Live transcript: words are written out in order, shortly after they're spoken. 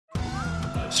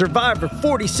Survivor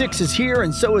 46 is here,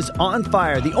 and so is On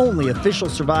Fire, the only official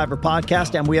Survivor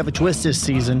podcast, and we have a twist this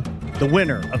season. The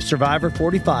winner of Survivor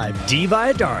 45, Dee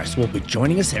Valladares, will be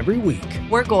joining us every week.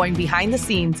 We're going behind the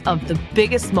scenes of the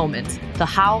biggest moments, the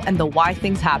how and the why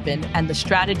things happen, and the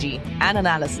strategy and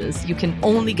analysis you can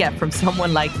only get from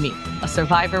someone like me, a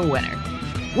Survivor winner.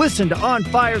 Listen to On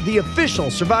Fire, the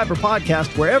official Survivor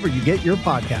podcast, wherever you get your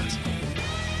podcasts.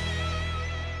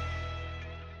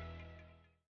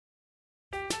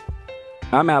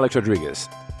 I'm Alex Rodriguez.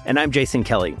 And I'm Jason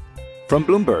Kelly. From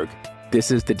Bloomberg,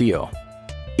 this is The Deal.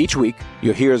 Each week,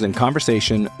 you'll hear us in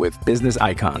conversation with business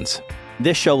icons.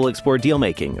 This show will explore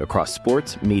deal-making across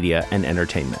sports, media, and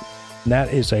entertainment.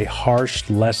 That is a harsh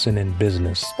lesson in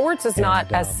business. Sports is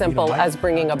not as simple as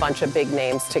bringing a bunch of big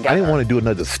names together. I didn't want to do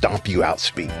another stomp you out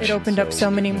speech. It opened up so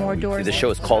many more doors. The show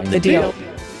is called The Deal.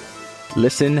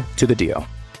 Listen to The Deal.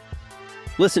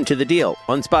 Listen to The Deal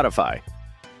on Spotify.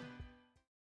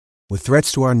 With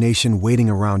threats to our nation waiting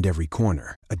around every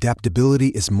corner, adaptability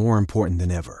is more important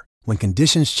than ever. When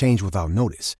conditions change without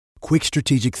notice, quick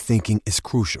strategic thinking is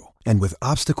crucial. And with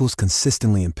obstacles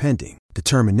consistently impending,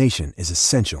 determination is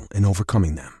essential in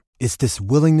overcoming them. It's this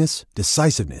willingness,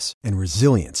 decisiveness, and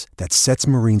resilience that sets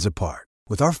Marines apart.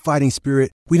 With our fighting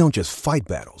spirit, we don't just fight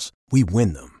battles, we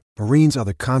win them. Marines are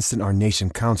the constant our nation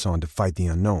counts on to fight the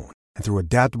unknown. And through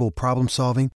adaptable problem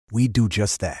solving, we do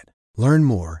just that. Learn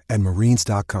more at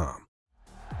marines.com.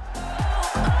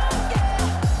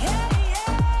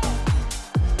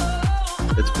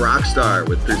 It's Rockstar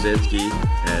with Brzezinski,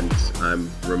 and I'm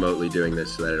remotely doing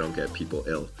this so that I don't get people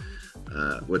ill.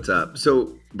 What's up?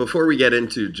 So before we get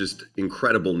into just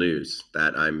incredible news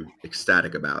that I'm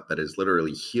ecstatic about, that is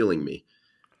literally healing me,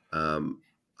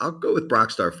 I'll go with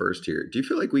Rockstar first here. Do you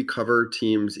feel like we cover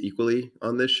teams equally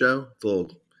on this show? It's a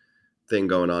little thing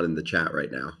going on in the chat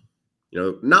right now. You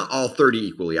know, not all 30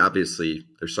 equally. Obviously,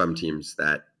 there's some teams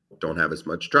that don't have as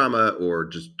much drama or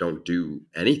just don't do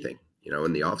anything, you know,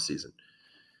 in the offseason.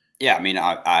 Yeah, I mean,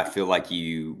 I feel like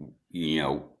you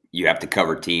have to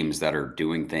cover teams that are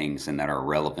doing things and that are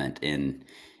relevant in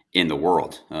the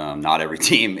world. Not every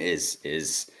team is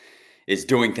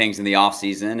doing things in the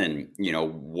offseason, and you know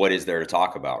what is there to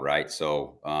talk about, right?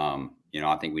 So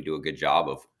I think we do a good job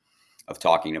of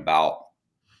talking about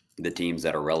the teams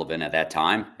that are relevant at that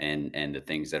time and the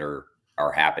things that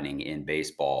are happening in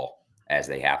baseball as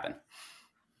they happen.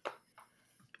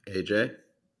 AJ?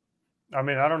 I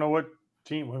mean, I don't know what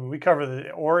team. When we cover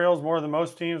the Orioles more than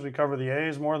most teams, we cover the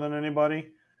A's more than anybody.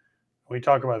 We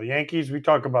talk about the Yankees. We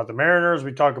talk about the Mariners.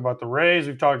 We talk about the Rays.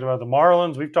 We've talked about the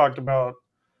Marlins. We've talked about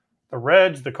the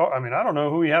Reds. I mean, I don't know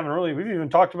who we haven't really. We've even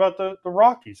talked about the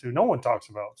Rockies, who no one talks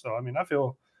about. So, I mean, I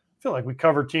feel like we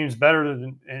cover teams better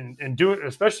and do it,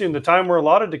 especially in the time we're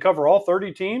allotted to cover all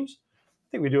 30 teams.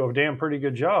 I think we do a damn pretty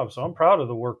good job. So I'm proud of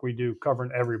the work we do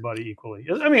covering everybody equally.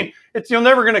 I mean, you're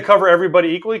never going to cover everybody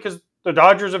equally because the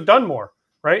Dodgers have done more,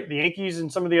 right? The Yankees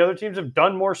and some of the other teams have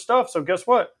done more stuff. So guess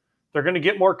what? They're going to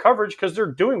get more coverage because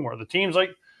they're doing more. The teams like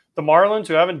the Marlins,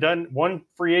 who haven't done one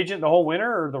free agent the whole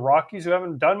winter, or the Rockies, who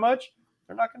haven't done much,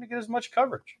 they're not going to get as much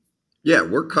coverage. Yeah,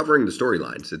 we're covering the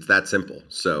storylines. It's that simple.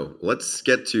 So let's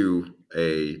get to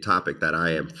a topic that I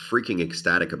am freaking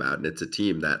ecstatic about, and it's a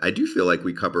team that I do feel like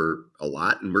we cover a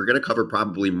lot, and we're going to cover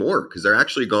probably more because they're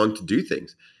actually going to do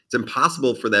things. It's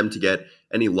impossible for them to get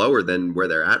any lower than where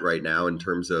they're at right now in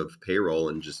terms of payroll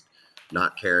and just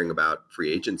not caring about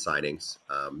free agent signings,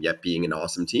 yet being an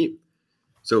awesome team.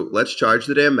 So let's charge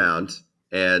the damn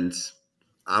and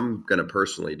I'm going to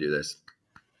personally do this.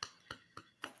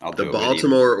 The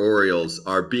Baltimore Orioles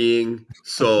are being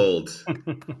sold.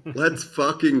 Let's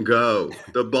fucking go.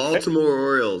 The Baltimore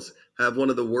Orioles have one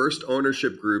of the worst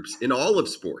ownership groups in all of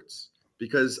sports,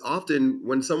 because often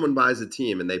when someone buys a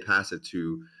team and they pass it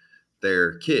to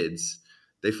their kids,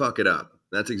 they fuck it up.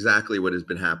 That's exactly what has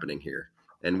been happening here.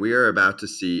 And we are about to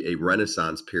see a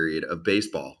renaissance period of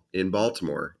baseball in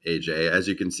Baltimore, AJ. As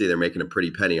you can see, they're making a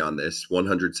pretty penny on this.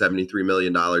 $173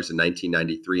 million in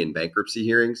 1993 in bankruptcy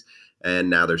hearings.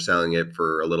 And now they're selling it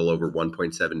for a little over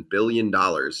 $1.7 billion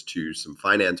to some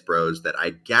finance bros that I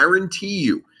guarantee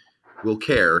you will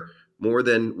care more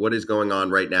than what is going on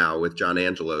right now with John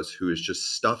Angelos, who is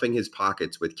just stuffing his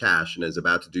pockets with cash and is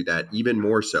about to do that even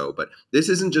more so. But this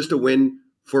isn't just a win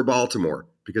for Baltimore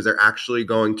because they're actually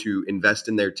going to invest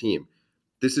in their team.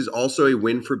 This is also a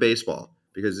win for baseball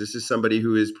because this is somebody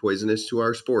who is poisonous to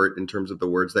our sport in terms of the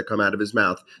words that come out of his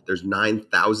mouth. There's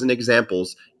 9,000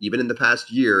 examples, even in the past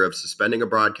year, of suspending a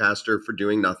broadcaster for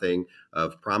doing nothing,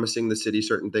 of promising the city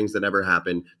certain things that never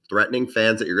happen, threatening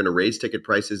fans that you're going to raise ticket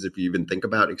prices if you even think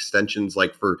about extensions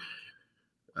like for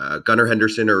Gunnar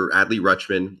Henderson or Adley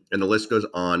Rutschman, and the list goes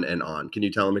on and on. Can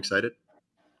you tell I'm excited?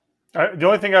 The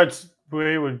only thing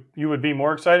you would be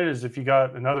more excited is if you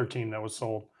got another team that was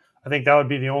sold. I think that would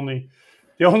be the only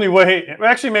way.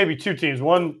 Actually, maybe two teams.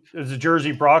 One is the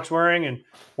jersey Brock's wearing, and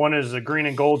one is a green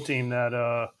and gold team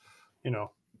that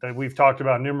that we've talked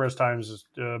about numerous times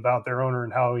about their owner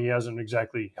and how he hasn't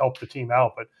exactly helped the team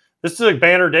out. But this is a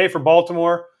banner day for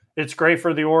Baltimore. It's great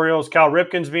for the Orioles. Cal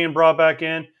Ripken's being brought back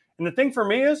in, and the thing for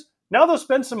me is now they'll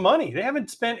spend some money. They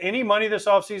haven't spent any money this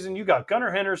offseason. You got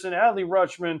Gunnar Henderson, Adley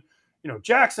Rutschman,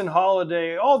 Jackson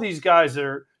Holiday, all these guys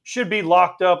that should be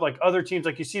locked up like other teams,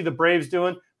 like you see the Braves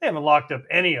doing. They haven't locked up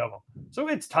any of them. So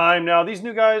it's time now. These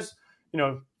new guys,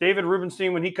 David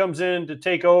Rubenstein, when he comes in to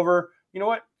take over, you know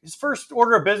what? His first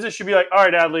order of business should be like, all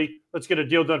right, Adley, let's get a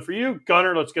deal done for you.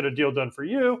 Gunnar, let's get a deal done for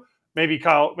you. Maybe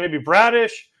Kyle, maybe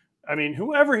Bradish. I mean,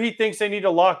 whoever he thinks they need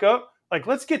to lock up, like,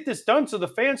 let's get this done so the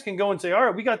fans can go and say, all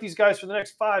right, we got these guys for the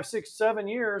next 5, 6, 7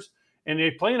 years. And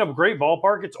they play in a great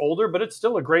ballpark. It's older, but it's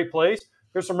still a great place.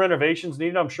 There's some renovations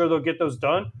needed. I'm sure they'll get those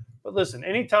done. But listen,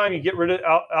 anytime you get rid of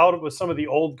out with some of the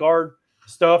old guard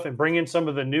stuff and bring in some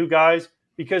of the new guys,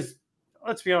 because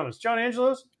let's be honest, John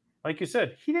Angelos, like you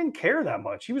said, he didn't care that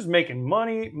much. He was making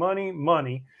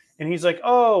money. And he's like,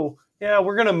 oh, yeah,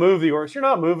 we're going to move the Orioles. You're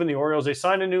not moving the Orioles. They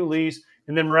signed a new lease,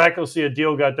 and then miraculously a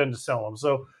deal got done to sell them.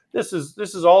 So this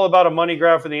is all about a money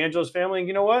grab for the Angelos family. And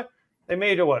you know what? They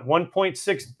made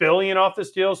 $1.6 billion off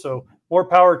this deal. So more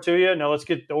power to you. Now let's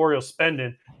get the Orioles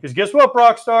spending. Because guess what,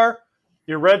 Brockstar?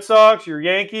 Your Red Sox, your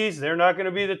Yankees, they're not going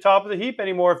to be the top of the heap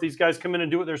anymore if these guys come in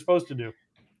and do what they're supposed to do.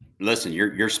 Listen,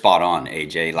 you're spot on,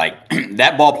 AJ. Like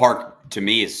that ballpark to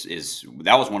me is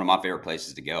that was one of my favorite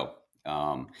places to go.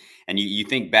 And you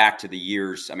think back to the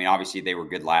years. I mean, obviously they were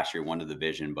good last year, won the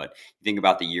division, but you think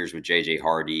about the years with JJ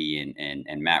Hardy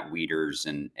and Matt Wieters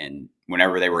and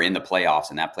whenever they were in the playoffs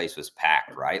and that place was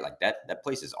packed, right? Like that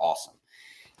place is awesome.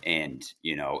 And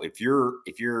if you're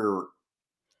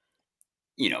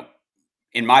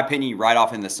in my opinion, right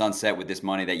off in the sunset with this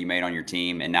money that you made on your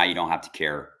team, and now you don't have to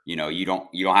care. You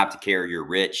don't have to care. You're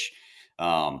rich.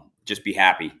 Just be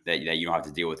happy that you don't have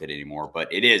to deal with it anymore. But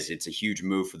it's a huge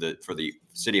move for the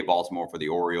city of Baltimore, for the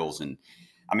Orioles, and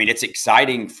I mean it's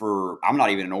exciting I'm not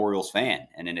even an Orioles fan,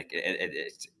 and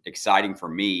it's exciting for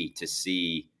me to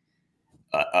see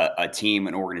a team,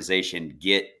 an organization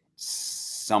get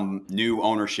some new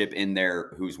ownership in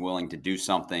there who's willing to do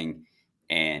something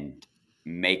and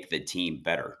make the team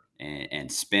better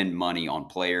and spend money on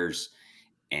players.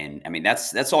 And I mean,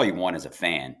 that's all you want as a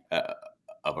fan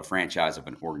of a franchise, of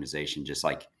an organization. Just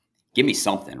like, give me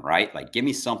something, right? Like, give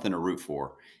me something to root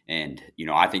for. And,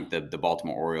 I think the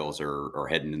Baltimore Orioles are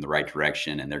heading in the right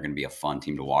direction, and they're going to be a fun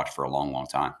team to watch for a long, long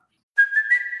time.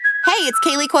 Hey, it's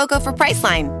Kaylee Cuoco for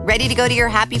Priceline. Ready to go to your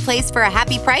happy place for a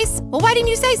happy price? Well, why didn't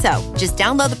you say so? Just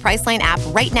download the Priceline app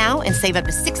right now and save up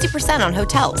to 60% on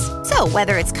hotels. So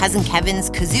whether it's Cousin Kevin's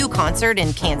Kazoo Concert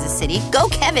in Kansas City, go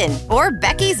Kevin, or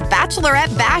Becky's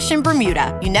Bachelorette Bash in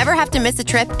Bermuda, you never have to miss a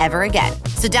trip ever again.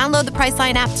 So download the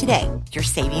Priceline app today. Your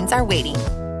savings are waiting.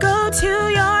 Go to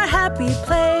your happy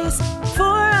place for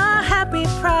a happy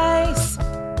price.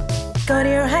 Go to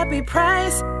your happy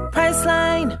price,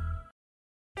 Priceline.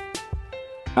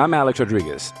 I'm Alex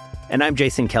Rodriguez. And I'm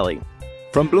Jason Kelly.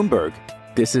 From Bloomberg,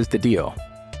 this is The Deal.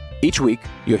 Each week,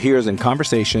 you'll hear us in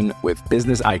conversation with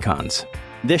business icons.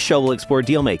 This show will explore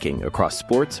deal-making across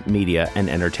sports, media, and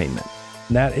entertainment.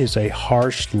 That is a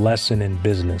harsh lesson in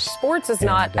business. Sports is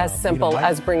not as simple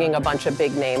as bringing a bunch of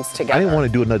big names together. I didn't want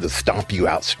to do another stomp you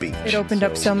out speech. It opened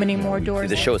up so many more doors.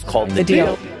 The show is called The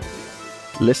Deal.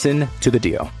 Listen to The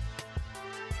Deal.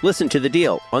 Listen to The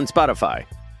Deal on Spotify.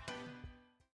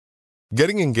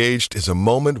 Getting engaged is a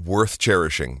moment worth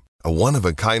cherishing. A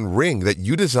one-of-a-kind ring that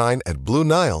you design at Blue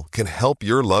Nile can help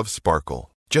your love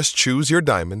sparkle. Just choose your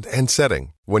diamond and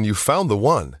setting. When you've found the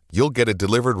one, you'll get it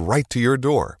delivered right to your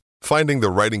door. Finding the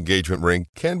right engagement ring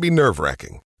can be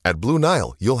nerve-wracking. At Blue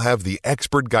Nile, you'll have the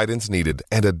expert guidance needed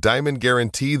and a diamond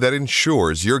guarantee that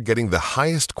ensures you're getting the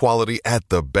highest quality at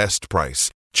the best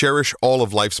price. Cherish all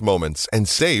of life's moments and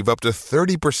save up to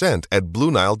 30% at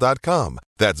BlueNile.com.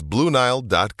 That's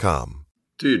BlueNile.com.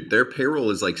 Dude, their payroll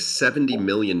is like $70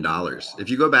 million. If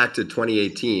you go back to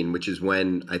 2018, which is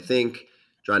when I think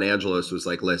John Angelos was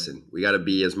like, listen, we got to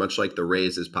be as much like the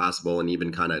Rays as possible and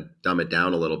even kind of dumb it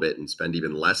down a little bit and spend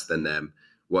even less than them.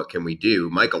 What can we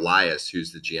do? Mike Elias,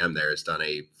 who's the GM there, has done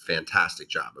a fantastic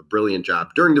job, a brilliant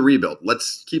job during the rebuild.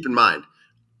 Let's keep in mind,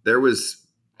 there was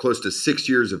close to 6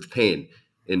 years of pain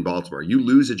in Baltimore. You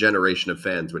lose a generation of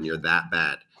fans when you're that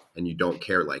bad and you don't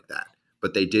care like that.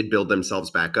 but they did build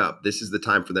themselves back up. This is the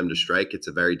time for them to strike. It's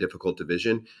a very difficult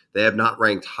division. They have not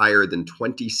ranked higher than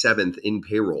 27th in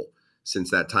payroll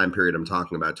since that time period I'm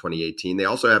talking about, 2018. They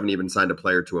also haven't even signed a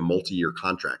player to a multi-year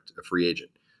contract, a free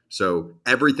agent. So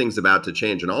everything's about to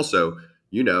change. And also,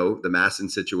 you know, the Masson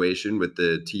situation with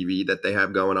the TV that they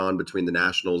have going on between the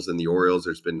Nationals and the Orioles.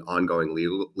 There's been ongoing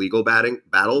legal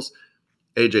battles.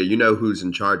 AJ, you know who's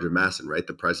in charge of Masson, right?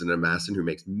 The president of Masson, who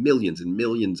makes millions and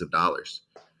millions of dollars.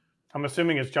 I'm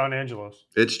assuming it's John Angelos.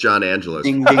 It's John Angelos.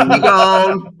 Ding, ding, ding.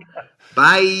 Gone.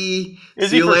 Bye.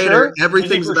 See you later. Sure?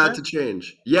 Everything's about to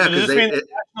change. Yeah, because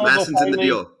Masson's in the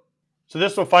deal. So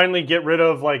this will finally get rid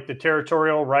of like the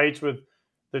territorial rights with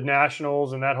the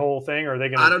Nationals and that whole thing? Or are they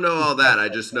going to? I don't know all that. I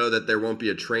just know that there won't be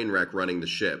a train wreck running the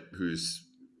ship who's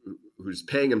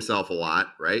paying himself a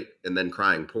lot, right? And then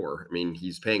crying poor. I mean,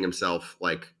 he's paying himself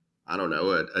like, I don't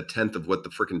know, a tenth of what the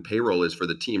freaking payroll is for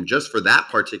the team just for that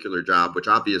particular job, which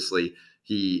obviously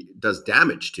he does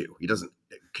damage to. He doesn't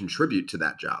contribute to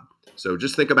that job. So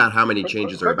just think about how many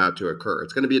changes are about to occur.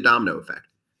 It's going to be a domino effect.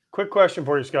 Quick question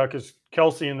for you, Scott, because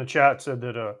Kelsey in the chat said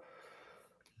that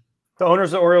the owners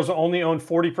of the Orioles will only own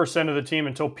 40% of the team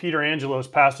until Peter Angelos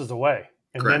passes away,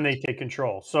 and Correct. Then they take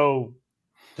control. So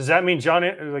does that mean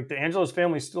the Angelos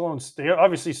family still owns? They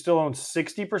obviously still own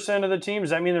 60% of the team. Does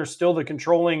that mean they're still the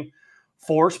controlling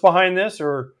force behind this,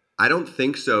 or? I don't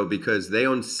think so, because they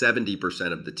own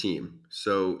 70% of the team.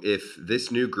 So if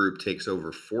this new group takes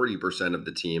over 40% of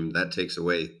the team, that takes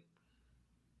away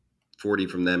 40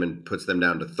 from them and puts them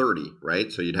down to 30,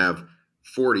 right? So you'd have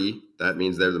 40, that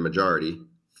means they're the majority,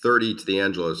 30 to the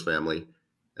Angelos family,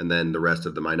 and then the rest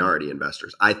of the minority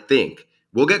investors. I think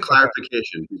we'll get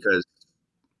clarification because,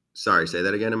 sorry, say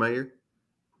that again in my ear.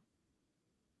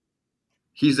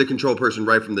 He's the control person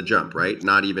right from the jump, right?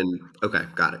 Not even, okay,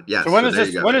 got it. Yes. So when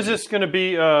is this going to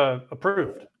be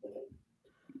approved?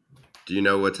 Do you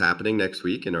know what's happening next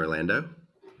week in Orlando?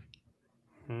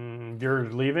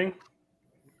 You're leaving?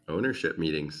 Ownership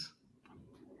meetings.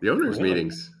 The owners'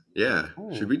 meetings. Yeah.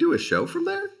 Ooh. Should we do a show from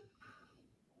there?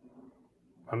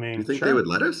 I mean, do you think they would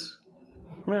let us?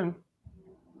 Man,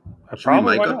 should we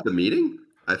mic up the meeting?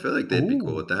 I feel like they'd be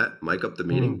cool with that. Mic up the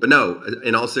meeting. But no,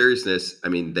 in all seriousness, I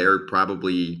mean, they're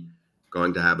probably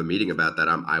going to have a meeting about that.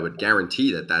 I would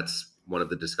guarantee that that's one of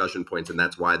the discussion points, and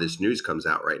that's why this news comes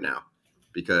out right now,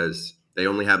 because they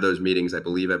only have those meetings, I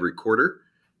believe, every quarter.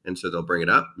 And so they'll bring it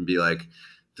up and be like,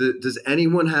 does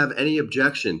anyone have any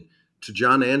objection to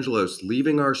John Angelos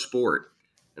leaving our sport?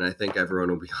 And I think everyone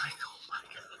will be like,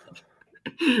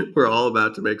 we're all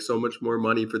about to make so much more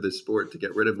money for this sport to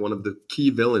get rid of one of the key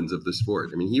villains of the sport.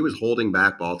 I mean, he was holding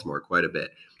back Baltimore quite a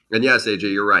bit. And yes,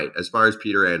 AJ, you're right. As far as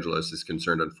Peter Angelos is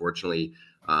concerned, unfortunately,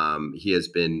 he has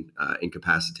been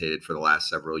incapacitated for the last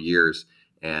several years,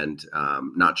 and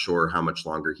not sure how much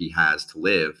longer he has to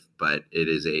live. But it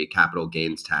is a capital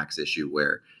gains tax issue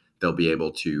where they'll be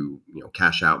able to,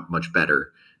 cash out much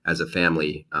better as a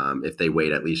family if they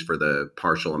wait at least for the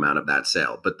partial amount of that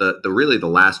sale. But the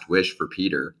last wish for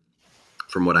Peter,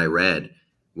 from what I read,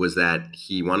 was that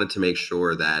he wanted to make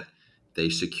sure that they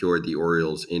secured the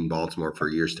Orioles in Baltimore for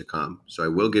years to come. So I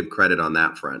will give credit on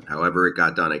that front. However it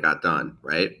got done,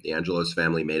 right? The Angelos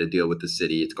family made a deal with the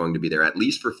city. It's going to be there at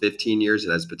least for 15 years.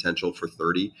 It has potential for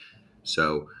 30.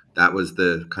 So that was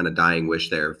the kind of dying wish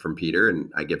there from Peter,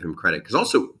 and I give him credit. Because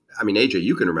also, I mean, AJ,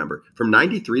 you can remember from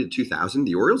 93 to 2000,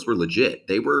 the Orioles were legit.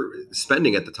 They were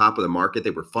spending at the top of the market.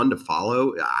 They were fun to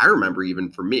follow. I remember even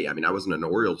for me, I mean, I wasn't an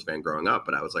Orioles fan growing up,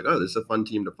 but I was like, oh, this is a fun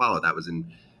team to follow. That was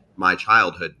in my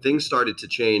childhood. Things started to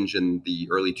change in the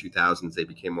early 2000s. They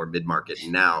became more mid-market.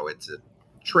 Now it's a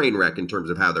train wreck in terms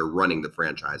of how they're running the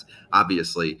franchise.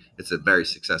 Obviously, it's a very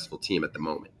successful team at the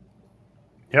moment.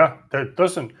 Yeah,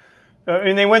 listen.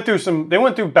 And they went through some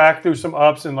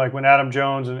ups, and like when Adam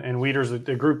Jones and Wieters,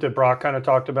 the group that Brock kind of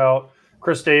talked about,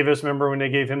 Chris Davis, remember when they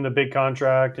gave him the big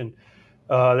contract, and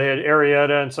they had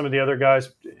Arrieta and some of the other guys.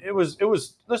 It was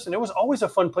always a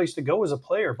fun place to go as a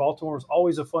player. Baltimore was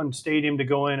always a fun stadium to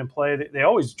go in and play. They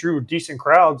always drew decent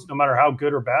crowds, no matter how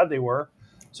good or bad they were.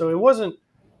 So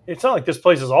it's not like this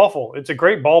place is awful. It's a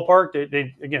great ballpark.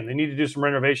 They need to do some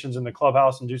renovations in the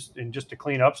clubhouse and just to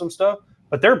clean up some stuff.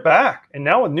 But they're back, and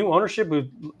now with new ownership, who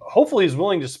hopefully is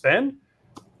willing to spend,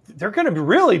 they're going to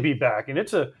really be back. And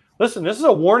this is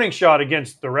a warning shot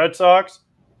against the Red Sox,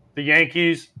 the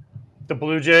Yankees, the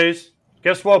Blue Jays.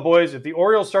 Guess what, boys? If the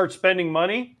Orioles start spending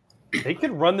money, they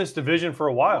could run this division for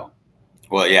a while.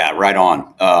 Well, yeah, right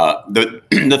on.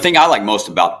 The thing I like most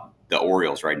about the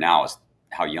Orioles right now is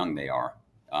how young they are.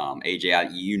 AJ,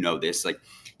 you know this. Like,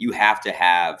 you have to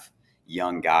have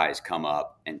young guys come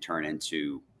up and turn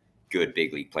into good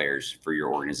big league players for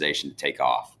your organization to take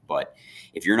off. But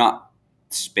if you're not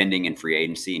spending in free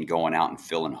agency and going out and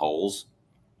filling holes,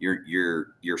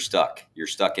 you're stuck. You're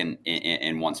stuck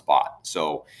in one spot.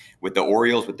 So with the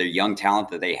Orioles, with their young talent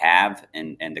that they have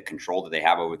and the control that they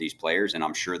have over these players, and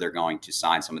I'm sure they're going to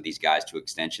sign some of these guys to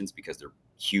extensions because they're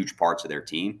huge parts of their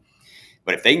team.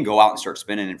 But if they can go out and start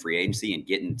spending in free agency and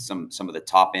getting some of the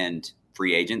top end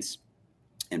free agents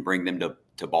and bring them to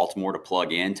Baltimore to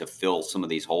plug in to fill some of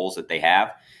these holes that they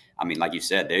have, I mean, like you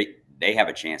said, they have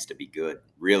a chance to be good,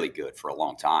 really good for a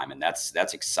long time, and that's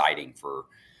exciting for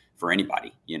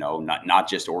anybody, not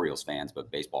just Orioles fans, but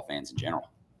baseball fans in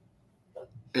general.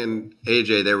 And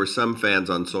AJ, there were some fans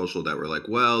on social that were like,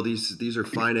 well, these are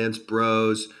finance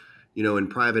bros, in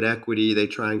private equity, they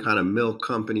try and kind of milk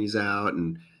companies out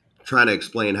and trying to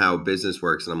explain how business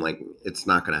works. And I'm like, it's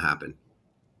not going to happen.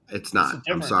 It's not.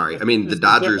 I'm sorry. I mean, the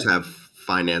Dodgers have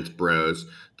finance bros.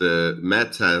 The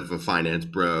Mets have a finance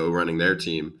bro running their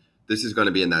team. This is going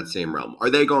to be in that same realm. Are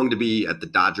they going to be at the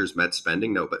Dodgers-Mets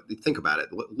spending? No, but think about it.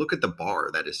 Look at the bar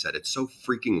that is set. It's so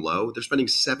freaking low. They're spending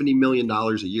 $70 million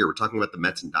a year. We're talking about the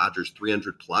Mets and Dodgers,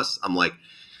 300 plus. I'm like,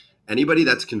 anybody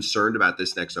that's concerned about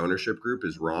this next ownership group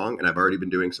is wrong. And I've already been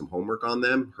doing some homework on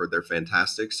them. Heard they're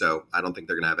fantastic. So I don't think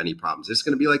they're going to have any problems. This is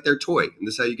going to be like their toy. And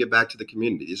this is how you get back to the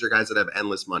community. These are guys that have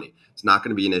endless money. It's not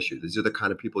going to be an issue. These are the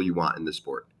kind of people you want in this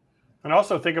sport. And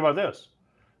also think about this.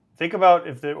 Think about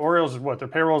if the Orioles, their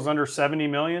payroll is under $70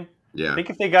 million. Yeah.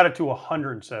 Think if they got it to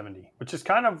 170, which is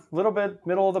kind of a little bit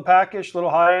middle of the package, a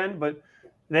little high end, but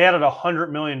they added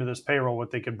 $100 million to this payroll, what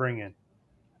they could bring in.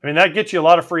 I mean, that gets you a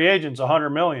lot of free agents,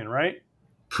 $100 million, right?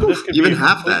 So this could even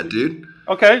half that, dude.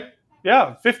 Okay.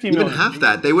 Yeah, $50 million. Even half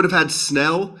that. They would have had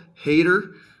Snell,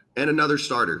 Hader, and another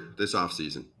starter this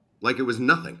offseason. Like it was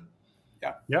nothing.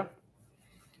 Yeah. Yeah.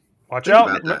 Watch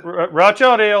out. Watch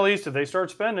out, AL East. If they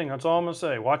start spending, that's all I'm going to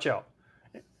say. Watch out.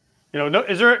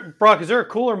 Is there a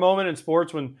cooler moment in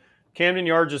sports when Camden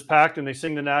Yards is packed and they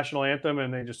sing the national anthem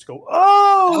and they just go,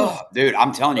 oh! Dude,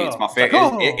 I'm telling you, it's my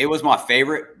favorite. It was my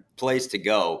favorite place to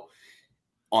go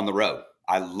on the road.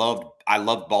 I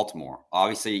loved Baltimore.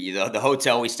 Obviously, the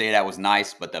hotel we stayed at was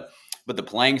nice, but the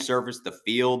playing surface, the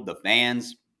field, the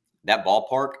fans, that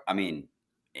ballpark, I mean,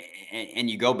 and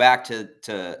you go back to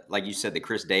like you said, the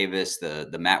Chris Davis,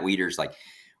 the Matt Wieters, like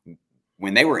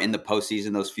when they were in the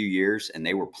postseason those few years and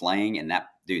they were playing, and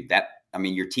I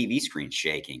mean, your TV screen's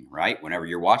shaking, right? Whenever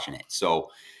you're watching it. So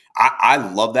I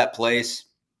love that place.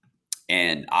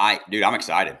 And I'm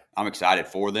excited. I'm excited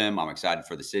for them. I'm excited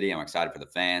for the city. I'm excited for the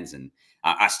fans. And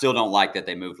I still don't like that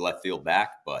they moved left field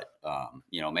back, but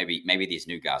maybe these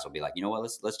new guys will be like, you know what,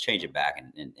 let's change it back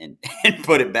and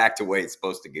put it back to the way it's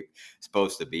supposed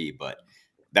to be. But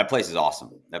that place is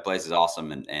awesome. That place is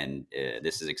awesome, and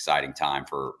this is exciting time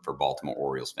for Baltimore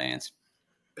Orioles fans.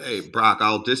 Hey, Brock,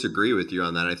 I'll disagree with you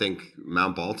on that. I think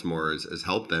Mount Baltimore has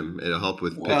helped them. It'll help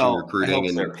with pitching recruiting.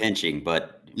 And they're pinching,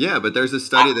 but yeah, but there's a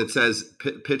study that says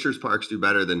pitchers parks do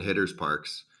better than hitters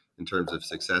parks in terms of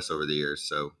success over the years.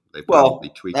 So they probably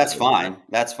tweaked. That's fine.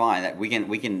 That's fine. That we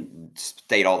can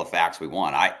state all the facts we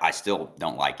want. I still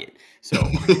don't like it. So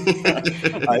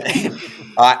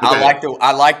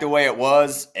I like the way it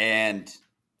was, and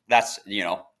that's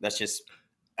just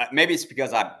maybe it's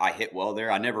because I hit well there.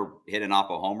 I never hit an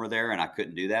oppo homer there, and I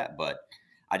couldn't do that. But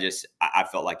I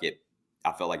felt like it.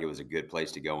 I felt like it was a good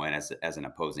place to go in as an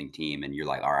opposing team. And you're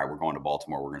like, all right, we're going to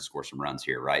Baltimore. We're going to score some runs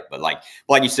here. Right. But like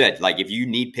you said, like if you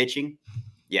need pitching,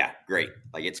 yeah, great.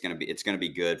 Like it's going to be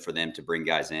good for them to bring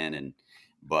guys in.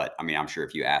 But I mean, I'm sure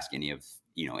if you ask any of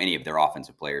their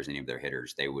offensive players, any of their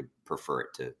hitters, they would prefer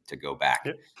it to go back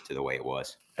to the way it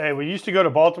was. Hey, we used to go to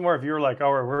Baltimore. If you were like,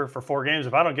 oh, we're for 4 games.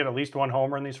 If I don't get at least one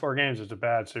homer in these 4 games, it's a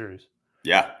bad series.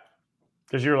 Yeah.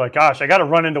 Because you're like, gosh, I got to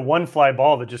run into one fly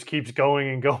ball that just keeps going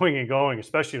and going and going,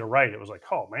 especially to right. It was like,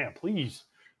 oh man, please,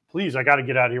 I got to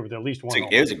get out of here with at least one.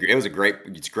 It's a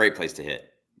great place to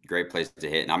hit. Great place to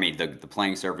hit. And I mean, the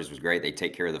playing surface was great. They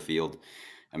take care of the field.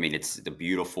 I mean, it's the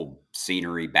beautiful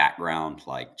scenery background,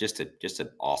 like just an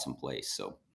awesome place.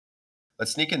 So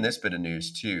let's sneak in this bit of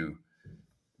news too.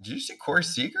 Did you see Corey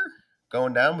Seager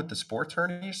going down with the sports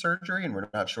hernia surgery? And we're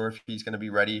not sure if he's going to be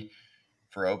ready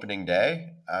for opening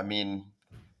day. I mean,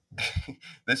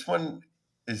 this one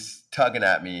is tugging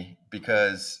at me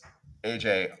because,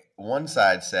 AJ, one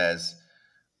side says,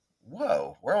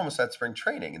 whoa, we're almost at spring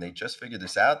training and they just figured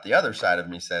this out. The other side of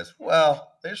me says,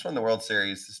 well, they just won the World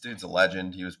Series. This dude's a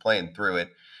legend. He was playing through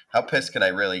it. How pissed can I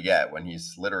really get when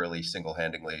he's literally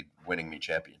single-handedly winning me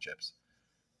championships?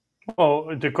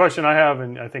 Well, the question I have,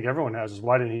 and I think everyone has, is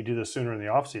why didn't he do this sooner in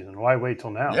the offseason? Why wait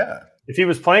till now? Yeah. If he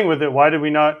was playing with it, why did we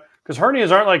not? Because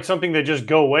hernias aren't like something that just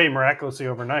go away miraculously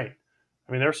overnight.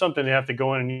 I mean, there's something they have to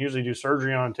go in and usually do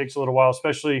surgery on. It takes a little while,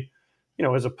 especially,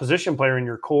 as a position player in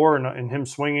your core and him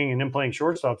swinging and him playing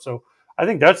shortstop. So I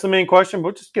think that's the main question.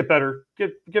 But just get better,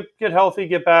 get healthy,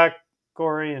 get back,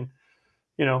 Corey. And,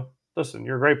 listen,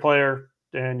 you're a great player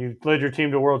and you led your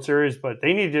team to a World Series, but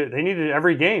they needed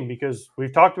every game because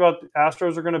we've talked about the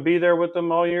Astros are going to be there with them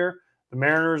all year. The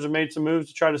Mariners have made some moves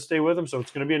to try to stay with them. So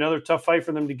it's going to be another tough fight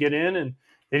for them to get in, and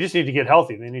they just need to get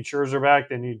healthy. They need Scherzer back.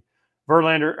 They need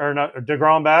Verlander or not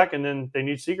DeGrom back, and then they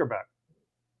need Seager back.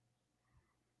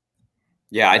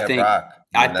 Yeah, I think Brock,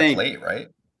 that's late, right?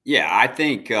 Yeah, I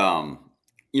think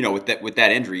with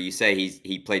that injury, you say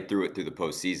he played through it through the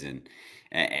postseason,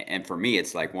 and for me,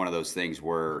 it's like one of those things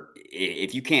where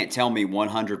if you can't tell me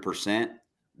 100%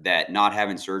 that not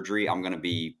having surgery, I'm going to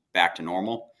be back to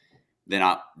normal, then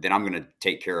I'm going to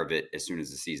take care of it as soon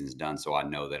as the season's done, so I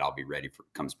know that I'll be ready for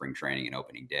come spring training and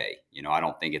opening day. I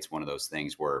don't think it's one of those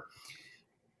things where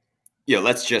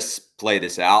let's just play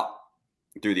this out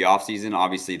through the offseason.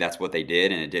 Obviously, that's what they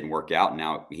did, and it didn't work out. And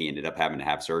now he ended up having to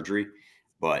have surgery.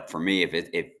 But for me,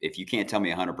 if you can't tell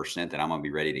me 100% that I'm going to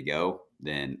be ready to go,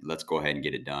 then let's go ahead and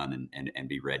get it done and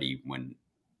be ready when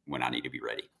I need to be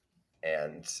ready.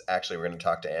 And actually, we're going to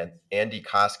talk to Andy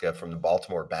Koska from the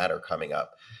Baltimore Banner coming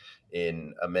up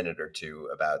in a minute or two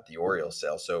about the Orioles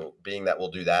sale. So being that we'll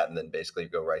do that and then basically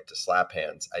go right to slap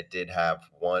hands, I did have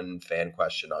one fan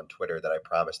question on Twitter that I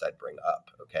promised I'd bring up.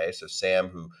 Okay. So Sam,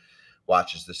 who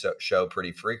watches the show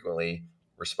pretty frequently,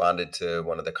 responded to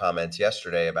one of the comments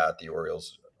yesterday about the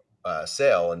Orioles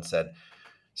sale and said,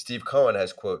 Steve Cohen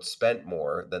has, quote, spent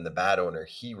more than the bad owner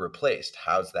he replaced.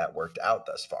 How's that worked out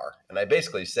thus far? And I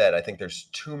basically said, I think there's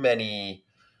too many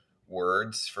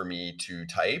words for me to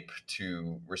type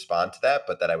to respond to that,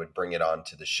 but that I would bring it on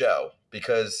to the show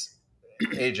because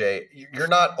AJ, you're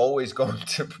not always going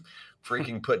to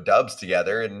freaking put dubs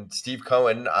together. And Steve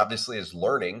Cohen obviously is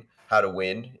learning how to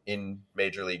win in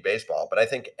Major League Baseball. But I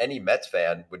think any Mets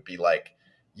fan would be like,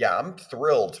 yeah, I'm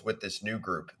thrilled with this new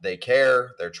group. They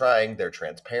care, they're trying, they're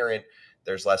transparent.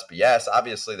 There's less BS.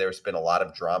 Obviously, there's been a lot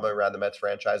of drama around the Mets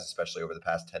franchise, especially over the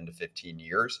past 10 to 15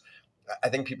 years. I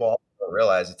think people also don't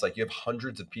realize it's like you have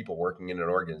hundreds of people working in an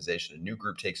organization. A new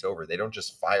group takes over. They don't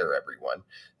just fire everyone.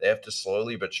 They have to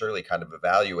slowly but surely kind of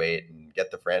evaluate and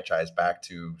get the franchise back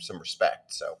to some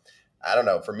respect. So I don't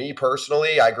know. For me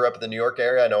personally, I grew up in the New York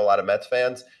area. I know a lot of Mets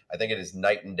fans. I think it is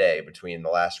night and day between the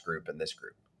last group and this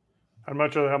group. I'd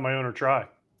much rather have my owner try.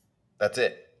 That's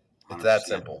it. It's that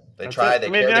simple. They That's try. it. They I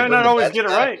mean, care. they They not always get it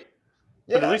back. right.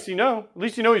 Yeah. But at least you know. At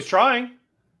least you know he's trying.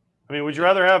 I mean, would you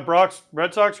rather have Brock's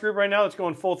Red Sox group right now that's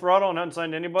going full throttle and hasn't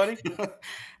signed anybody?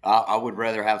 I would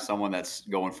rather have someone that's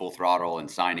going full throttle and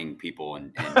signing people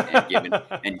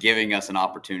and giving us an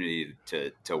opportunity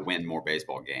to win more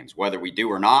baseball games. Whether we do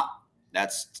or not,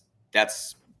 that's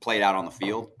played out on the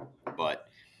field. But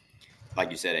like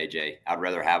you said, AJ, I'd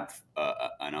rather have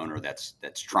an owner that's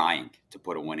trying to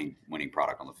put a winning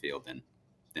product on the field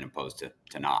than opposed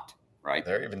to not. Right.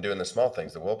 They're even doing the small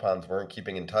things. The Wilpons weren't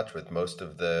keeping in touch with most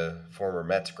of the former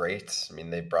Mets greats. I mean,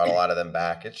 they brought a lot of them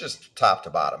back. It's just top to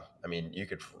bottom. I mean, you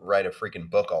could write a freaking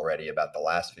book already about the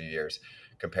last few years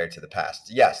compared to the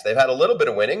past. Yes, they've had a little bit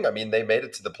of winning. I mean, they made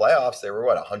it to the playoffs. They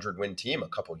were, a 100-win team a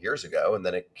couple years ago, and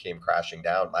then it came crashing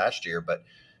down last year. But,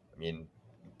 I mean,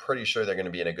 pretty sure they're going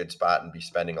to be in a good spot and be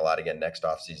spending a lot again next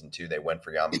offseason too. They went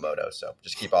for Yamamoto. So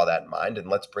just keep all that in mind. And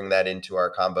let's bring that into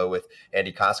our combo with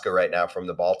Andy Koska right now from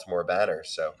the Baltimore Banner.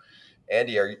 So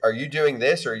Andy, are you doing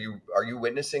this? Are you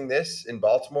witnessing this in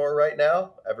Baltimore right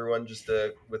now? Everyone just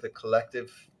with a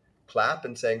collective clap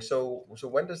and saying, so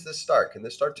when does this start? Can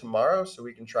this start tomorrow so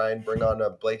we can try and bring on a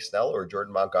Blake Snell or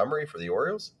Jordan Montgomery for the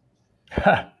Orioles?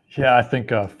 Yeah, I think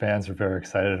fans are very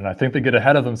excited, and I think they get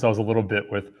ahead of themselves a little bit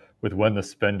with when the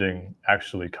spending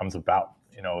actually comes about.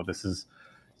 This is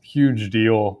a huge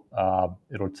deal.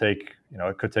 It'll take,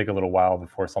 it could take a little while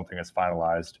before something is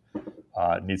finalized.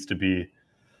 It needs to be,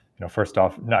 first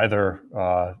off, neither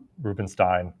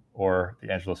Rubenstein or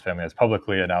the Angelos family has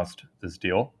publicly announced this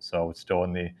deal, so it's still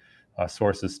in the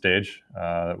sources stage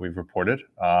that we've reported.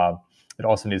 It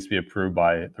also needs to be approved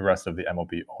by the rest of the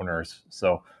MLB owners.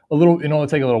 So it'll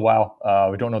take a little while.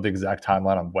 We don't know the exact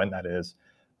timeline on when that is.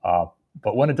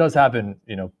 But when it does happen,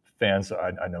 fans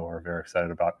I know are very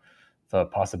excited about the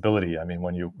possibility. I mean,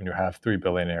 when you have three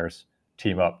billionaires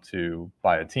team up to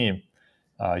buy a team,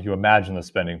 you imagine the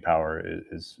spending power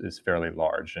is fairly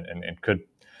large and could,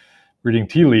 reading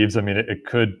tea leaves, I mean, it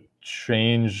could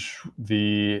change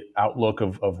the outlook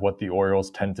of what the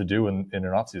Orioles tend to do in an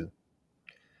offseason.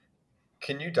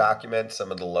 Can you document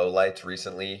some of the lowlights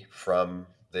recently from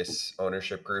this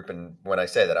ownership group. And when I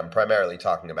say that, I'm primarily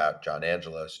talking about John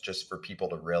Angelos, just for people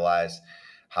to realize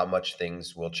how much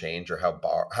things will change, or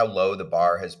how low the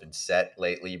bar has been set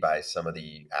lately by some of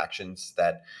the actions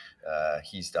that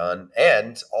he's done,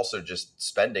 and also just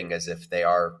spending as if they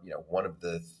are, one of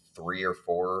the 3 or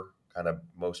 4 kind of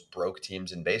most broke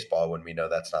teams in baseball, when we know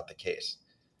that's not the case.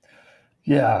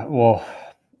 Yeah, well,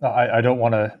 I don't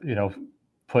want to,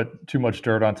 put too much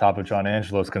dirt on top of John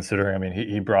Angelos, considering, I mean,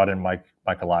 he brought in Mike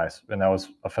Elias, and that was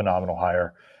a phenomenal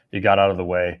hire. He got out of the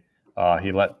way.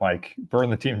 He let Mike burn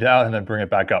the team down and then bring it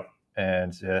back up,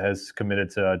 and has committed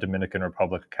to Dominican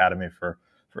Republic Academy for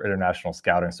international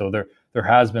scouting. So there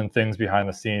has been things behind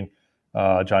the scene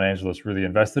John Angelos really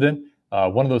invested in.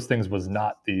 One of those things was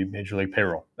not the Major League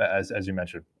payroll, as you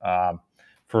mentioned.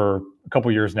 For a couple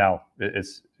of years now,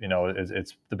 it's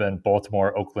been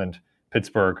Baltimore, Oakland,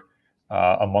 Pittsburgh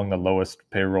among the lowest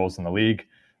payrolls in the league.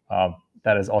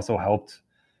 That has also helped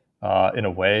in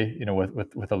a way,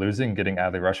 with the losing, getting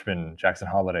Adley Rutschman, Jackson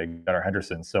Holliday, Gunnar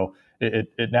Henderson. So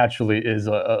it naturally is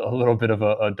a little bit of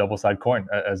a double-sided coin,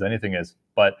 as anything is.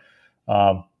 But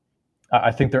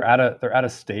I think they're at a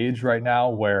stage right now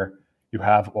where you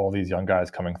have all these young guys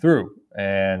coming through,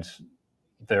 and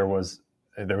there was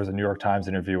a New York Times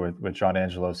interview with John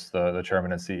Angelos, the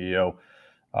chairman and CEO.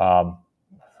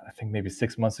 I think maybe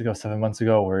 7 months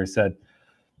ago, where he said,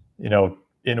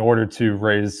 in order to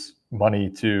raise money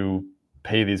to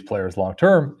pay these players long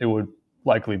term, it would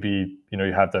likely be, you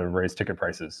have to raise ticket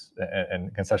prices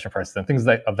and concession prices and things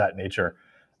of that nature,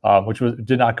 which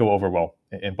did not go over well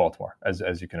in Baltimore,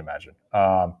 as you can imagine.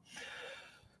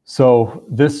 So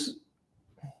this,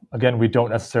 again, we don't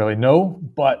necessarily know,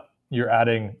 but you're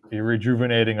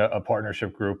rejuvenating a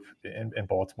partnership group in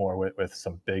Baltimore with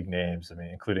some big names. I mean,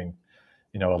 including,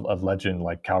 a legend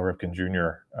like Cal Ripken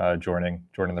Jr. Joining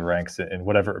the ranks in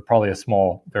whatever, probably a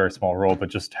very small role, but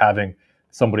just having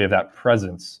somebody of that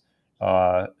presence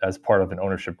as part of an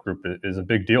ownership group is a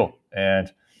big deal.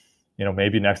 And,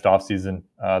 maybe next offseason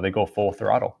they go full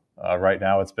throttle. Right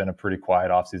now, it's been a pretty quiet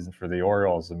offseason for the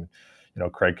Orioles, and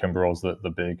Craig Kimbrell's the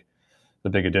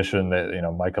big addition.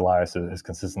 That Mike Elias has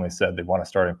consistently said they want a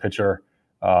starting pitcher,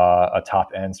 a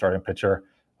top end starting pitcher.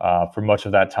 For much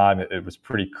of that time, it was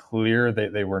pretty clear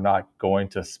they were not going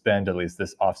to spend, at least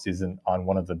this offseason, on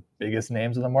one of the biggest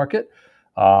names in the market.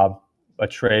 A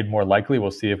trade more likely. We'll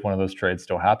see if one of those trades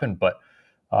still happen, but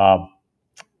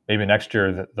maybe next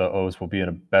year the O's will be in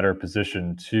a better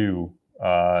position to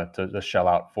shell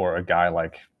out for a guy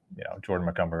like Jordan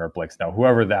Montgomery or Blake Snell,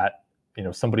 whoever that,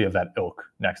 somebody of that ilk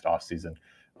next offseason,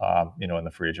 in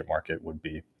the free agent market would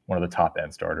be one of the top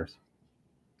end starters.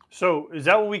 So is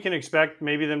that what we can expect?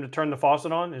 Maybe them to turn the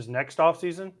faucet on is next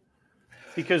offseason?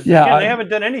 Because again, they haven't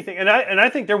done anything. And I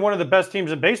think they're one of the best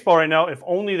teams in baseball right now. If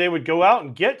only they would go out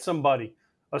and get somebody,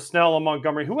 a Snell, a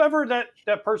Montgomery, whoever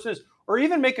that person is, or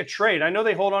even make a trade. I know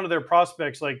they hold on to their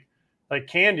prospects like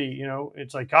candy.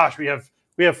 It's like, gosh, we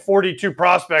have 42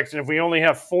 prospects, and if we only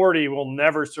have 40, we'll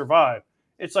never survive.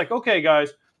 It's like, okay,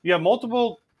 guys, you have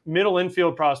multiple middle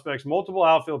infield prospects, multiple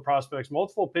outfield prospects,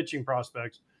 multiple pitching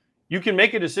prospects. You can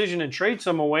make a decision and trade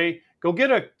some away. Go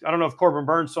get I don't know if Corbin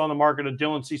Burns saw on the market, a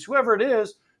Dylan Cease, whoever it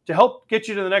is, to help get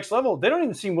you to the next level. They don't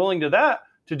even seem willing to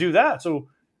do that. So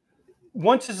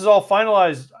once this is all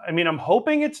finalized, I mean, I'm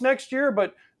hoping it's next year,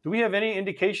 but do we have any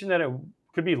indication that it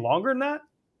could be longer than that?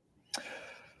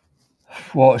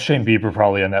 Well, Shane Bieber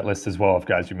probably on that list as well, of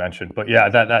guys you mentioned. But yeah,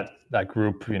 that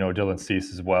group, Dylan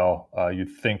Cease as well,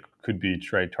 you'd think could be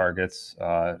trade targets.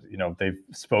 They've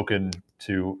spoken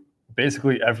to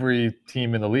basically every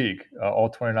team in the league, all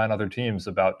 29 other teams,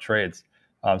 about trades.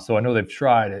 So I know they've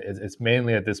tried. It's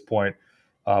mainly at this point,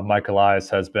 Mike Elias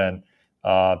has been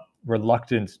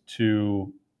reluctant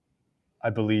to, I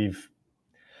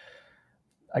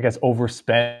guess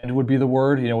overspend would be the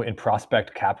word, in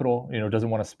prospect capital. Doesn't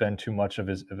want to spend too much of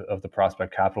the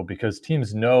prospect capital, because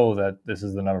teams know that this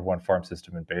is the number one farm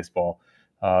system in baseball.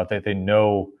 They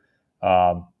know,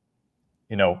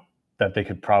 that they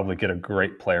could probably get a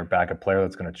great player back, a player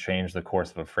that's going to change the course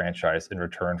of a franchise in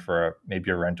return for maybe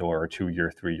a rental or a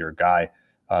 2-year, 3-year guy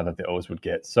that the O's would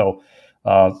get. So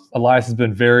Elias has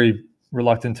been very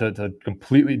reluctant to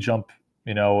completely jump,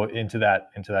 into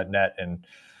that net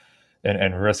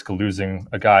and risk losing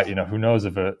a guy. Who knows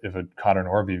if a Connor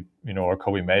Norby, or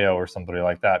Kobe Mayo or somebody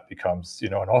like that becomes,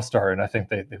 an all-star. And I think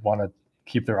they want to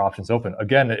keep their options open.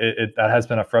 Again, that has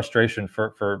been a frustration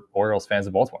for Orioles fans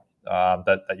in Baltimore,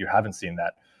 that you haven't seen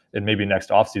that. And maybe next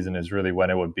offseason is really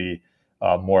when it would be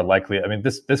more likely. I mean,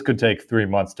 this could take 3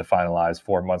 months to finalize,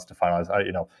 4 months to finalize.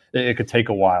 It could take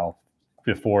a while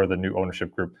before the new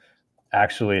ownership group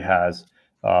actually has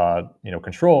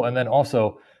control. And then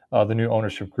also the new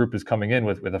ownership group is coming in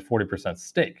with a 40%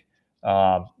 stake.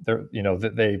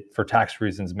 They for tax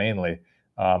reasons mainly,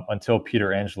 until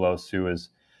Peter Angelos, who is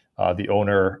the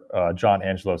owner, John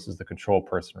Angelos is the control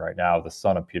person right now, the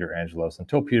son of Peter Angelos.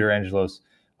 Until Peter Angelos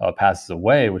passes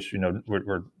away, which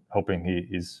we're hoping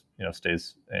he's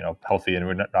stays healthy, and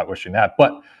we're not wishing that.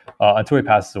 But until he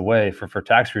passes away, for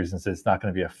tax reasons, it's not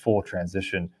going to be a full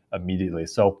transition immediately.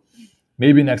 So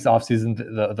maybe next offseason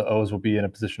the O's will be in a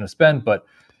position to spend, but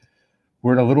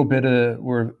we're in a little bit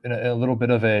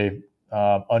of a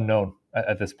unknown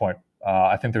at this point.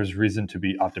 I think there's reason to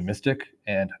be optimistic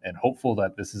and hopeful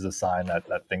that this is a sign that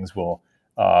things will,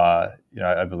 I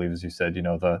believe, as you said,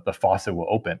 the faucet will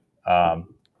open.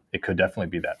 It could definitely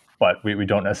be that, but we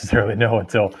don't necessarily know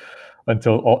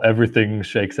until everything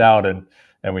shakes out and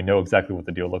we know exactly what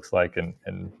the deal looks like, and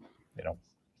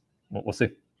we'll see.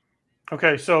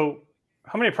 Okay, so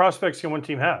how many prospects can one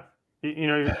team have?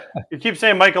 You keep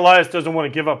saying Mike Elias doesn't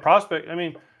want to give up prospect. I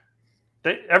mean,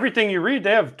 everything you read,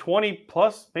 they have 20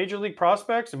 plus major league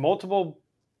prospects and multiple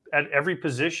at every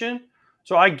position.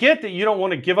 So I get that you don't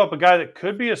want to give up a guy that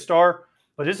could be a star,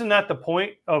 but isn't that the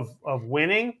point of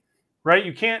winning, right?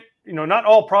 You can't, not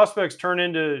all prospects turn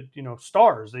into,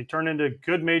 stars. They turn into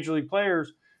good major league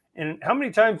players. And how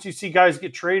many times do you see guys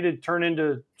get traded, turn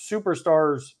into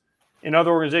superstars in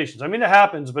other organizations? I mean, it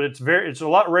happens, but it's a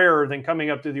lot rarer than coming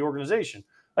up through the organization.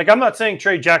 Like, I'm not saying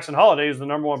trade Jackson Holliday is the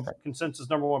number one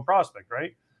prospect,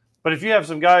 right? But if you have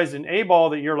some guys in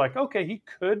A-ball that you're like, okay, he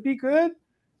could be good,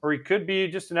 or he could be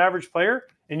just an average player,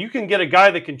 and you can get a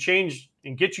guy that can change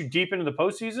and get you deep into the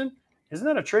postseason, isn't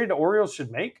that a trade the Orioles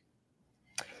should make?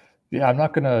 Yeah, I'm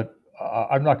not gonna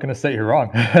say you're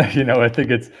wrong. I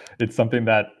think it's something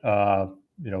that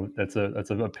that's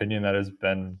an opinion that has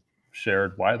been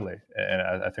shared widely,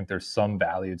 and I think there's some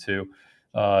value to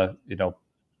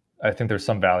I think there's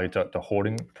some value to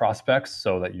holding prospects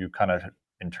so that you kind of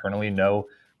internally know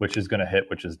which is going to hit,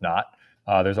 which is not.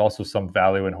 There's also some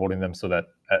value in holding them so that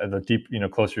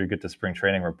closer you get to spring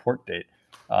training report date,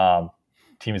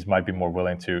 teams might be more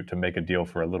willing to make a deal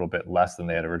for a little bit less than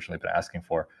they had originally been asking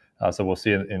for. So we'll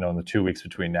see, in the 2 weeks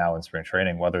between now and spring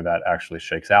training, whether that actually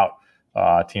shakes out.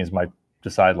 Teams might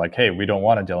decide like, hey, we don't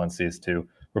want Dylan Cease to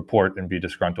report and be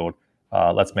disgruntled.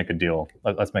 Let's make a deal.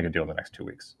 Let's make a deal in the next 2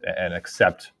 weeks and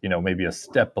accept, maybe a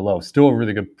step below, still a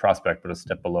really good prospect, but a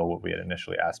step below what we had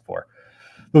initially asked for.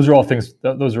 Those are all things,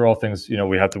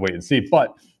 we have to wait and see.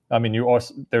 But I mean, you're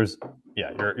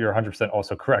 100%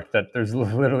 also correct that there's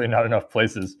literally not enough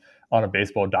places on a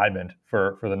baseball diamond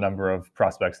for the number of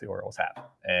prospects the Orioles have.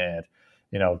 And,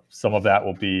 some of that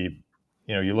will be,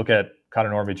 you look at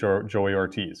Connor Norby, Joey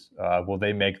Ortiz. Will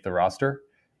they make the roster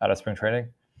out of spring training?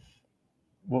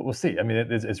 We'll see. I mean,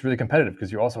 it's really competitive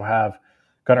because you also have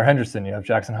Gunnar Henderson, you have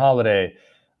Jackson Holliday,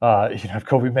 you have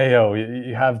Kobe Mayo.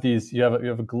 You have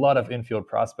a glut of infield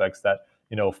prospects that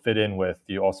fit in with.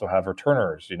 You also have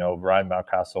returners, Ryan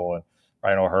Mountcastle and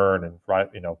Ryan O'Hearn and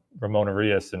Ramon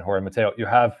Arias and Jorge Mateo. You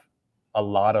have a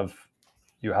lot of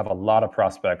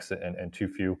prospects and too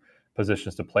few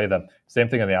positions to play them. Same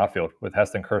thing in the outfield with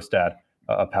Heston Kjerstad,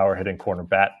 a power hitting corner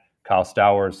bat. Kyle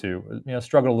Stowers, who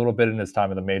struggled a little bit in his time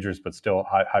in the majors, but still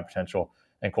high potential,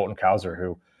 and Colton Cowser,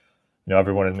 who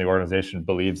everyone in the organization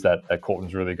believes that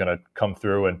Colton's really going to come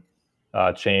through and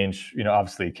change.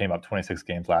 Obviously he came up 26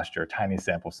 games last year, tiny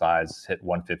sample size, hit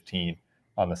 115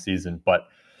 on the season, but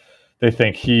they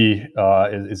think he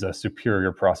is a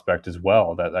superior prospect as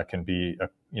well. That can be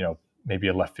maybe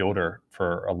a left fielder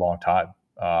for a long time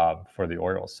for the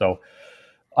Orioles. So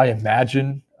I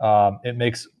imagine it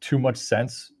makes too much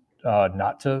sense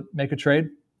not to make a trade.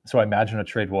 So I imagine a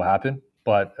trade will happen,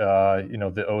 but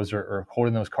the O's are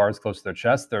holding those cards close to their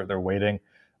chest. They're waiting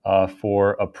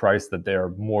for a price that they are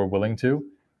more willing to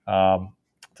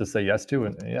say yes to.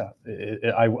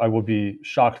 And I would be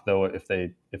shocked though if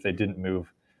they didn't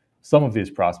move some of these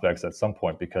prospects at some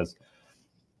point, because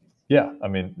I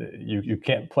mean, you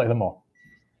can't play them all.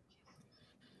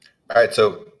 All right,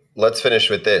 so let's finish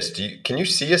with this. Can you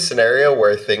see a scenario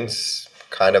where things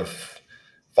kind of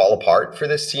fall apart for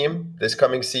this team this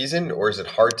coming season, or is it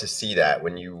hard to see that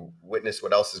when you witness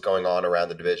what else is going on around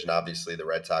the division? Obviously, the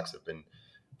Red Sox have been,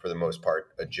 for the most part,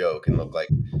 a joke and look like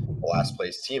the last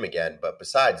place team again. But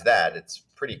besides that, it's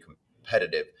pretty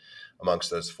competitive amongst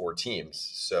those four teams.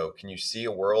 So can you see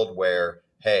a world where,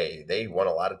 hey, they won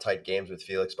a lot of tight games with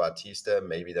Felix Bautista.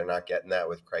 Maybe they're not getting that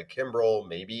with Craig Kimbrell.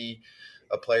 Maybe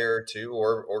a player or two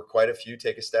or quite a few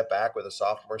take a step back with a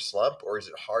sophomore slump? Or is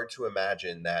it hard to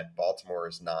imagine that Baltimore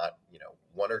is not,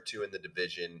 1 or 2 in the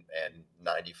division and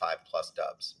 95 plus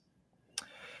dubs?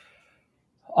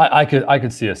 I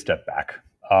could see a step back.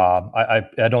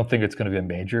 I don't think it's going to be a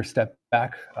major step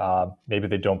back. Maybe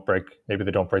they don't break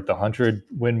the 100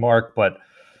 win mark, but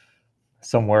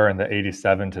somewhere in the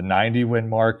 87 to 90 win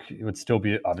mark, it would still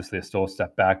be obviously still a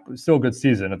step back, but still a good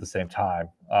season at the same time.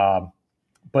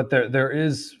 But there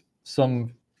is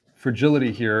some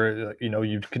fragility here.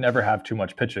 You can never have too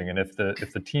much pitching, and if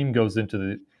the team goes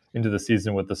into the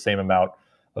season with the same amount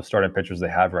of starting pitchers they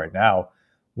have right now,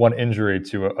 one injury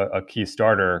to a key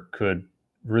starter could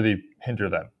really hinder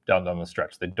them down the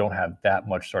stretch. They don't have that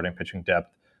much starting pitching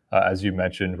depth, as you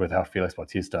mentioned, without Felix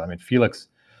Bautista. I mean, Felix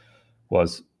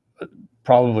was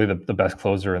probably the best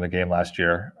closer in the game last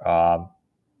year.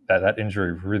 That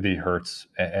injury really hurts,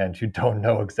 and you don't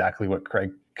know exactly what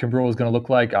Craig Kimbrell is going to look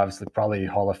like. Obviously, probably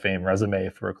Hall of Fame resume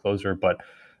for a closer, but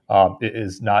it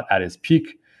is not at his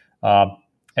peak.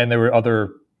 And there were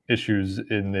other issues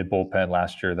in the bullpen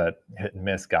last year that hit and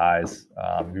miss guys.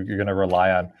 You're going to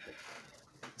rely on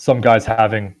some guys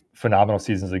having phenomenal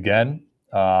seasons again.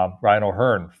 Ryan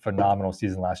O'Hearn, phenomenal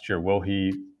season last year. Will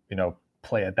he,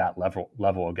 play at that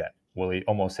level again? Will he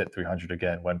almost hit 300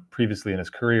 again? When previously in his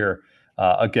career,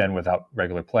 again without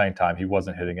regular playing time, he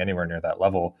wasn't hitting anywhere near that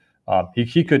level.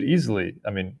 He could easily,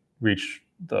 reach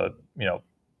the,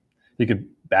 he could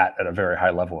bat at a very high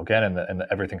level again, and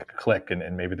everything could click,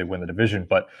 and maybe they win the division.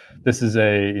 But this is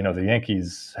the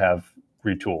Yankees have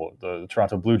retooled. The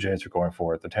Toronto Blue Jays are going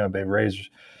for it. The Tampa Bay Rays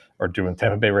are doing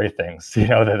Tampa Bay Ray things.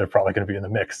 That they're probably going to be in the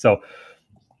mix. So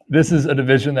this is a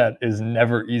division that is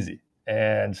never easy,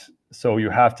 and so you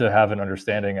have to have an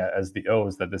understanding as the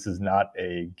O's that this is not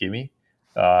a gimme.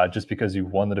 Just because you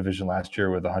won the division last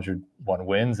year with 101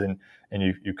 wins, and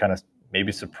you kind of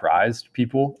maybe surprised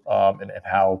people and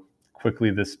how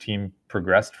quickly this team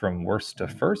progressed from worst to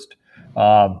first.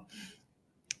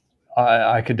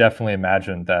 I could definitely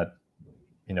imagine that,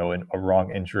 in a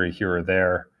wrong injury here or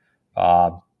there,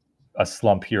 a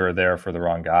slump here or there for the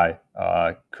wrong guy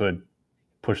could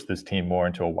push this team more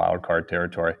into a wild card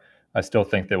territory. I still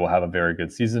think they will have a very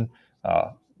good season.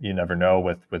 You never know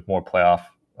with more playoff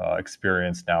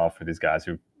experience now for these guys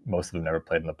who most of them never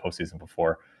played in the postseason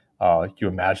before. You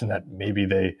imagine that maybe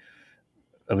they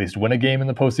at least win a game in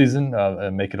the postseason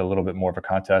and make it a little bit more of a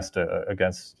contest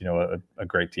against a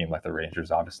great team like the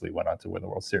Rangers. Obviously went on to win the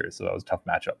World Series, so that was a tough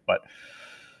matchup. But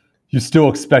you still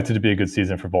expect it to be a good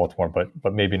season for Baltimore,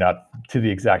 but maybe not to the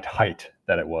exact height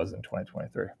that it was in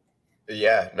 2023.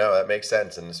 Yeah, no, that makes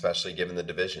sense, and especially given the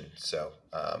division. So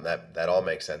that all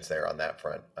makes sense there on that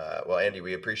front. Well, Andy,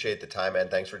 we appreciate the time, man.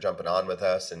 Thanks for jumping on with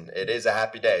us, and it is a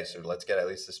happy day, so let's get at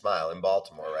least a smile in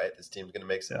Baltimore, right? This team's going to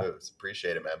make some moves.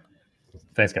 Appreciate it, man.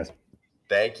 Thanks, guys.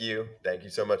 Thank you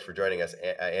so much for joining us,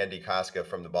 Andy Koska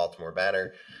from the Baltimore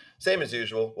Banner. Same as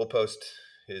usual, we'll post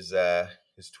his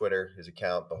Twitter, his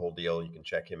account, the whole deal. You can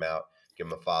check him out, give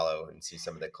him a follow, and see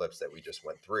some of the clips that we just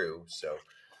went through. So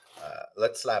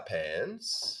let's slap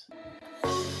hands.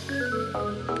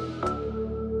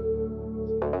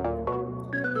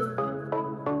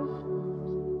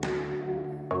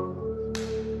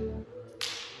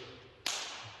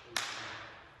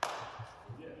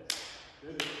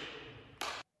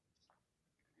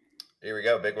 Here we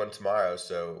go. Big one tomorrow.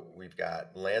 So we've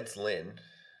got Lance Lynn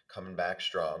coming back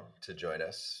strong to join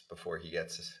us before he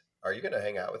gets. Are you going to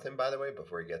hang out with him, by the way,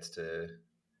 before he gets to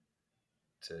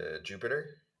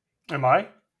Jupiter? Am I?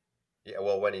 Yeah.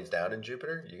 Well, when he's down in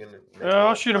Jupiter, you can.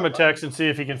 I'll shoot him a text and see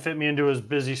if he can fit me into his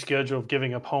busy schedule of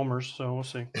giving up homers. So we'll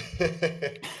see.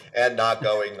 And not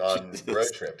going on road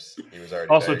trips. He was already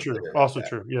also true. Also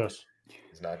true. Yes.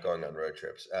 He's not going on road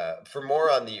trips. For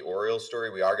more on the Orioles story,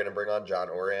 we are going to bring on John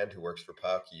Orand, who works for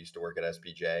Puck. He used to work at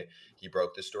SPJ. He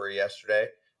broke the story yesterday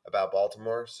about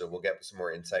Baltimore, so we'll get some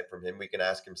more insight from him. We can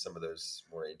ask him some of those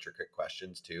more intricate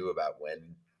questions, too, about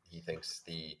when he thinks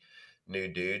the new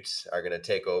dudes are going to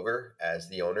take over as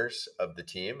the owners of the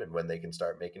team and when they can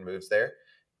start making moves there.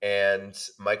 And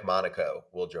Mike Monaco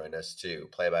will join us, too,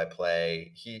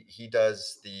 play-by-play. He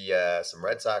does some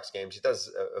Red Sox games. He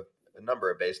does a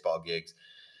number of baseball gigs.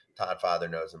 Todd Father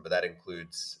knows him, but that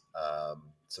includes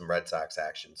some Red Sox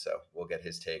action. So we'll get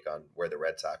his take on where the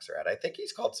Red Sox are at. I think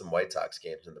he's called some White Sox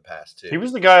games in the past, too. He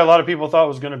was the guy a lot of people thought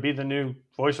was going to be the new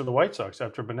voice of the White Sox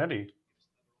after Benedict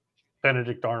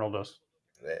Arnold does.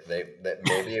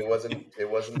 Maybe it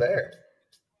wasn't there.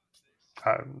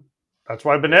 That's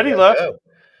why Benetti left.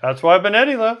 That's why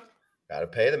Benetti left. Got to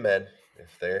pay the men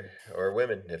or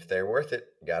women if they're worth it.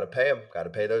 Got to pay them. Got to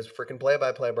pay those freaking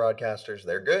play-by-play broadcasters.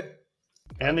 They're good.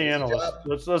 And the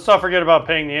analysts. Let's not forget about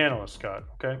paying the analysts, Scott.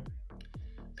 Okay.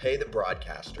 Pay the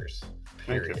broadcasters.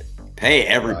 Period. Pay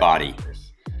everybody.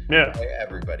 Yeah. Pay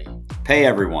everybody. Pay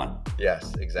everyone.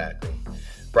 Yes, exactly.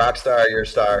 Brockstar, you're a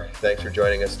star. Thanks for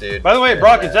joining us, dude. By the way,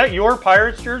 Brock, is that your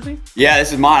Pirates jersey? Yeah,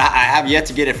 this is mine. I have yet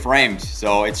to get it framed,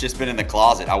 so it's just been in the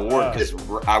closet. I wore it because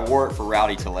I wore it for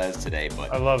Rowdy Tellez today.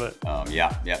 But I love it.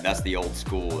 Yeah, that's the old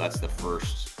school. That's the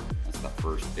first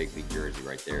big league jersey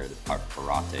right there, the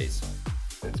Pirates.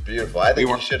 It's beautiful. I think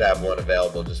you should have one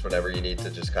available just whenever you need to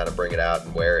just kind of bring it out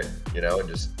and wear it, and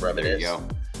just reminisce. There you go.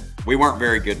 We weren't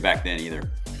very good back then either.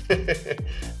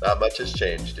 Not much has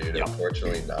changed, dude. Yep.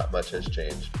 Unfortunately, not much has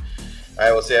changed. All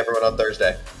right, we'll see everyone on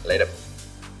Thursday. Later.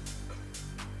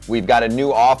 We've got a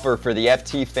new offer for the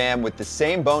FT fam with the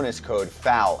same bonus code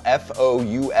FOUL,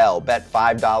 F-O-U-L. Bet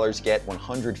 $5, get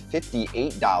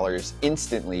 $158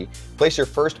 instantly. Place your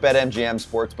first BetMGM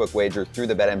Sportsbook wager through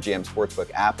the BetMGM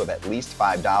Sportsbook app of at least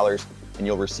 $5, and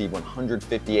you'll receive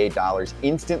 $158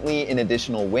 instantly in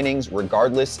additional winnings,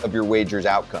 regardless of your wager's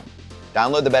outcome.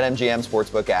 Download the BetMGM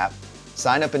Sportsbook app,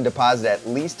 sign up and deposit at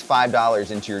least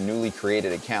 $5 into your newly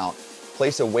created account,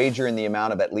 place a wager in the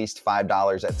amount of at least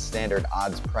 $5 at standard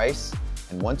odds price,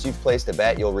 and once you've placed a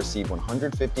bet, you'll receive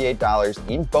 $158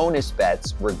 in bonus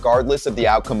bets regardless of the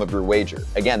outcome of your wager.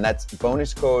 Again, that's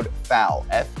bonus code FOUL,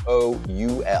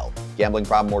 F-O-U-L. Gambling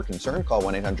problem or concern? Call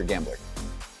 1-800-GAMBLER.